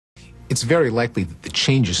It's very likely that the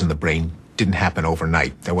changes in the brain didn't happen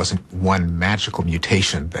overnight. There wasn't one magical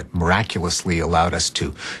mutation that miraculously allowed us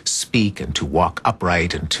to speak and to walk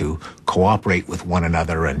upright and to cooperate with one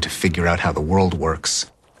another and to figure out how the world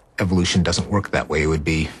works. Evolution doesn't work that way. It would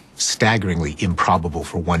be staggeringly improbable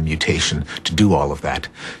for one mutation to do all of that.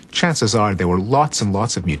 Chances are there were lots and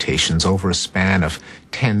lots of mutations over a span of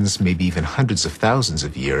tens, maybe even hundreds of thousands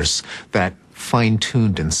of years that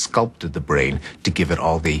fine-tuned and sculpted the brain to give it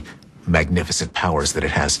all the magnificent powers that it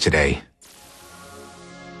has today.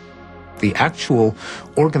 The actual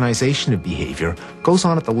organization of behavior goes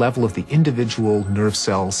on at the level of the individual nerve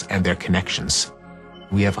cells and their connections.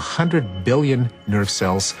 We have 100 billion nerve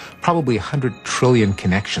cells, probably 100 trillion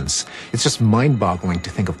connections. It's just mind-boggling to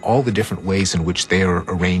think of all the different ways in which they are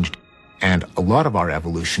arranged. And a lot of our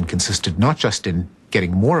evolution consisted not just in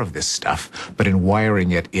getting more of this stuff, but in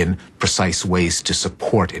wiring it in precise ways to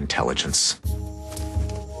support intelligence.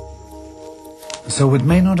 So it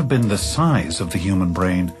may not have been the size of the human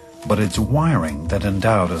brain, but its wiring that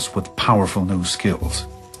endowed us with powerful new skills.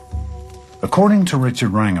 According to Richard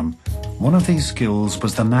Wrangham, one of these skills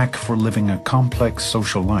was the knack for living a complex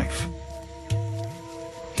social life.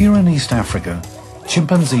 Here in East Africa,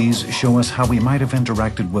 chimpanzees show us how we might have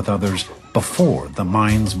interacted with others before the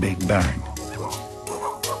mind's Big Bang.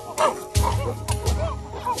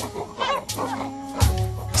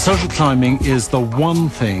 Social climbing is the one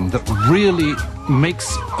thing that really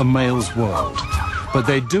makes a male's world. But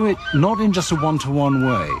they do it not in just a one-to-one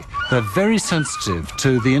way. They're very sensitive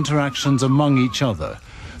to the interactions among each other.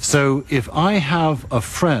 So if I have a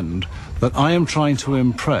friend that I am trying to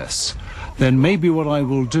impress, then maybe what I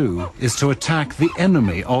will do is to attack the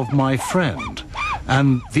enemy of my friend.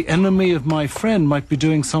 And the enemy of my friend might be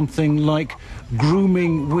doing something like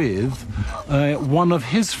grooming with one of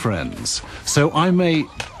his friends. So I may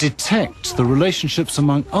detect the relationships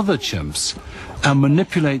among other chimps and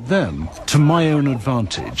manipulate them to my own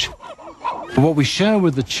advantage. But what we share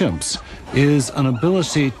with the chimps is an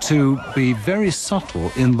ability to be very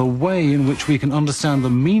subtle in the way in which we can understand the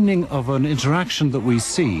meaning of an interaction that we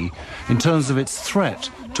see in terms of its threat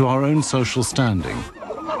to our own social standing.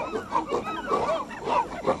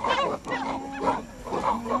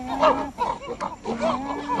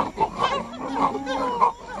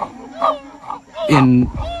 In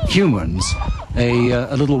humans,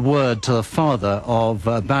 a little word to the father of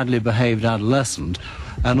a badly behaved adolescent,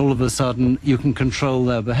 and all of a sudden you can control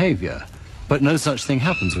their behavior. But no such thing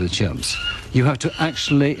happens with chimps. You have to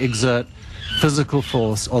actually exert physical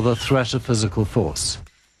force or the threat of physical force.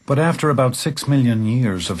 But after about 6 million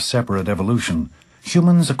years of separate evolution,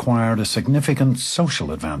 humans acquired a significant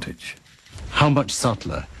social advantage. How much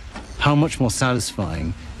subtler, how much more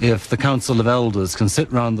satisfying if the Council of Elders can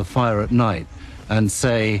sit round the fire at night and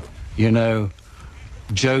say, you know,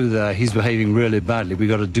 Joe there, he's behaving really badly, we've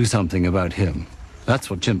got to do something about him. That's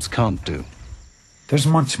what chimps can't do. There's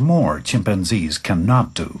much more chimpanzees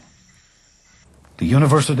cannot do. The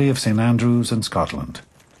University of St. Andrews in Scotland.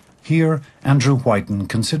 Here, Andrew Whiten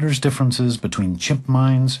considers differences between chimp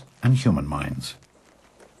minds and human minds.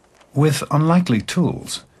 With unlikely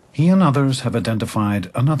tools, he and others have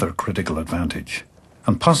identified another critical advantage,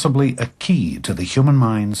 and possibly a key to the human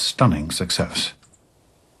mind's stunning success.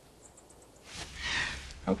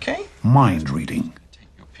 Okay. Mind reading.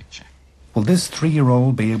 Will this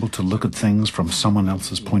 3-year-old be able to look at things from someone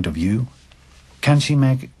else's point of view? Can she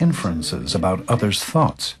make inferences about others'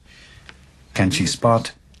 thoughts? Can she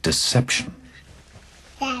spot deception?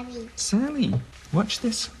 Sally, watch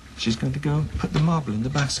this. She's going to go and put the marble in the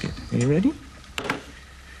basket. Are you ready?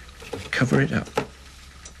 Cover it up.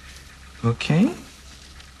 Okay.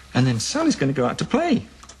 And then Sally's going to go out to play,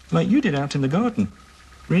 like you did out in the garden.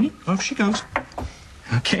 Ready? Off she goes.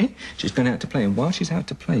 Okay, she's going out to play, and while she's out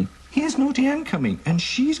to play, here's Naughty Ann coming, and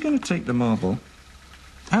she's going to take the marble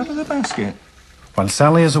out of the basket. While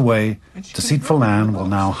Sally is away, deceitful Anne will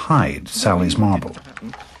now hide Sally's marble.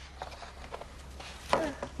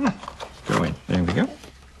 Go in. There we go.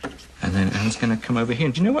 And then Anne's going to come over here.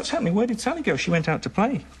 And do you know what's happening? Where did Sally go? She went out to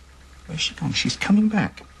play. Where's she gone? She's coming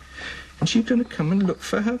back. And she's going to come and look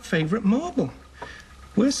for her favourite marble.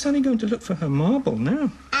 Where's Sally going to look for her marble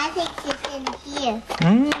now? I think it's in here.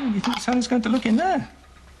 You think Sally's going to look in there?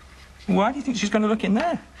 Why do you think she's going to look in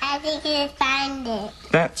there? I think you find it.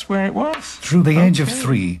 That's where it was. Through the age of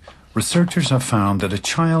 3, researchers have found that a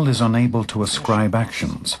child is unable to ascribe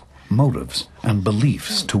actions, motives, and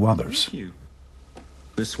beliefs to others.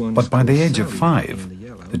 But by the age of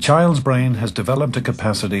 5, the child's brain has developed a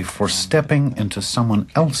capacity for stepping into someone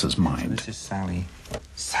else's mind. This is Sally.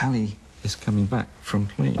 Sally is coming back from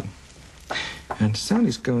playing. And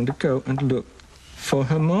Sally's going to go and look for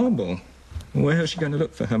her marble. Where is she going to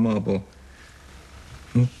look for her marble?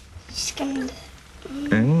 She's going to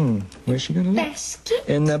Oh, where's she going to look? basket.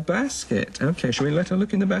 In the basket. Okay, shall we let her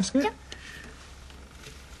look in the basket?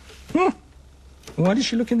 Yep. Why did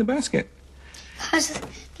she look in the basket? Because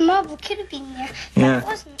the marble could have been there, but Yeah. it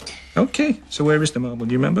wasn't. Okay, so where is the marble?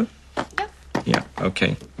 Do you remember? Yep. Yeah,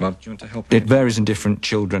 okay. Well, do you want to help? It varies in different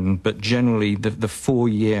children, but generally the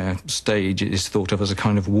 4-year stage is thought of as a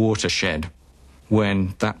kind of watershed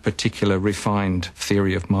when that particular refined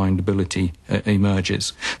theory of mind ability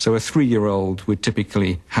emerges. So a 3-year-old would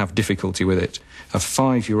typically have difficulty with it. A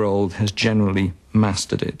 5-year-old has generally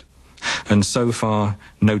mastered it. And so far,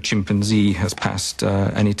 no chimpanzee has passed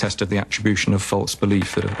any test of the attribution of false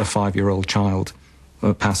belief that a 5-year-old child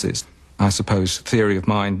passes. I suppose theory of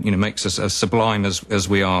mind, makes us as sublime as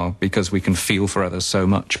we are because we can feel for others so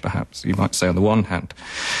much, perhaps, you might say, on the one hand.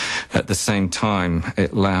 At the same time,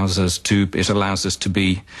 it allows us to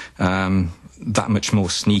be that much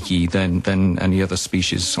more sneaky than any other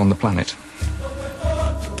species on the planet.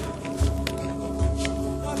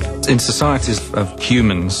 In societies of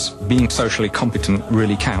humans, being socially competent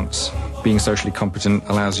really counts. Being socially competent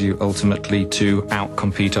allows you ultimately to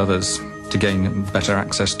outcompete others, to gain better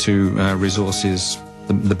access to resources,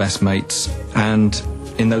 the best mates. And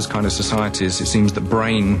in those kind of societies, it seems that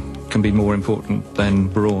brain can be more important than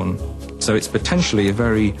brawn. So it's potentially a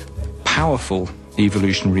very powerful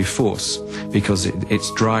evolutionary force because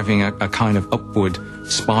it's driving a kind of upward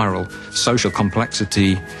spiral. Social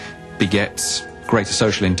complexity begets greater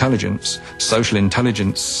social intelligence. Social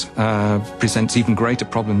intelligence presents even greater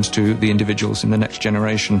problems to the individuals in the next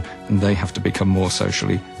generation, and they have to become more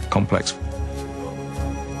socially complex.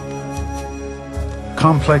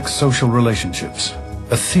 Complex social relationships,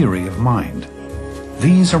 a theory of mind.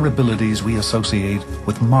 These are abilities we associate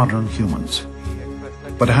with modern humans.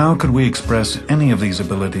 But how could we express any of these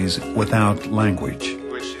abilities without language?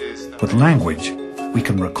 With language, we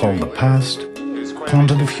can recall the past,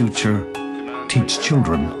 ponder the future, teach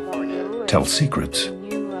children, tell secrets,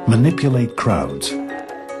 manipulate crowds.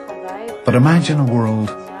 But imagine a world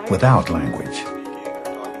without language.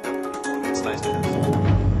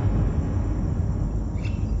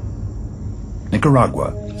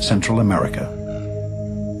 Nicaragua, Central America.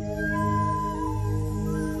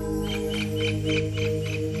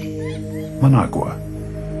 Managua.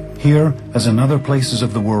 Here, as in other places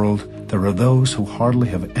of the world, there are those who hardly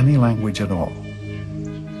have any language at all.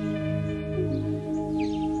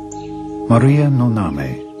 Maria no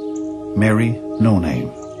name, Mary no name.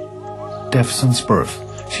 Deaf since birth,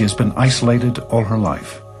 she has been isolated all her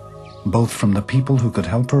life, both from the people who could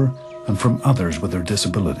help her and from others with her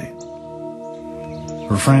disability.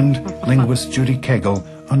 Her friend, linguist Judy Kegel,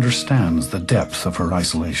 understands the depth of her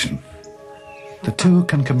isolation. The two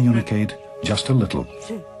can communicate just a little,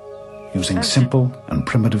 using simple and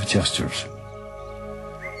primitive gestures.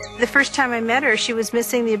 The first time I met her, she was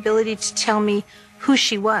missing the ability to tell me who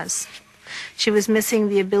she was. She was missing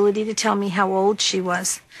the ability to tell me how old she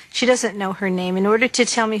was. She doesn't know her name. In order to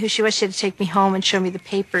tell me who she was, she had to take me home and show me the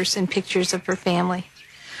papers and pictures of her family.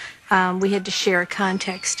 We had to share a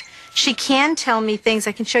context. She can tell me things.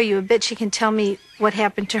 I can show you a bit. She can tell me what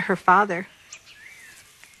happened to her father.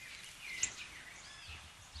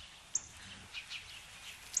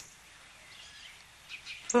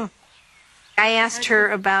 I asked her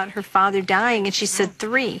about her father dying, and she said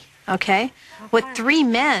 3, okay? What 3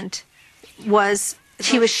 meant was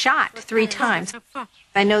he was shot 3 times.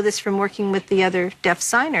 I know this from working with the other deaf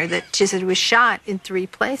signer, that she said he was shot in 3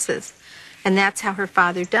 places. And that's how her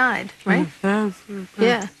father died, right?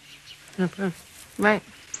 Yeah. Right.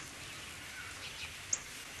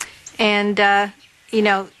 And,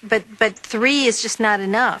 but 3 is just not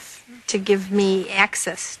enough to give me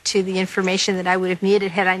access to the information that I would have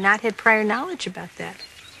needed had I not had prior knowledge about that.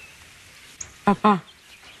 Papa.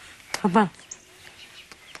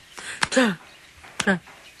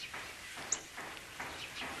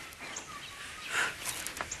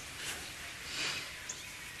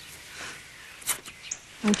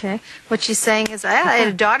 Okay. What she's saying is, I had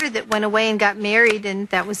a daughter that went away and got married, and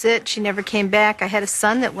that was it. She never came back. I had a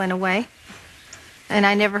son that went away, and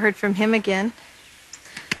I never heard from him again.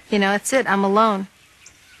 That's it. I'm alone.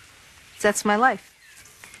 That's my life.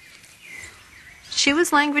 She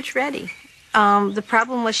was language ready. The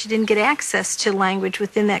problem was she didn't get access to language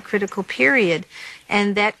within that critical period,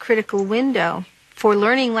 and that critical window for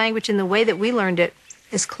learning language in the way that we learned it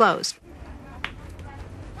is closed.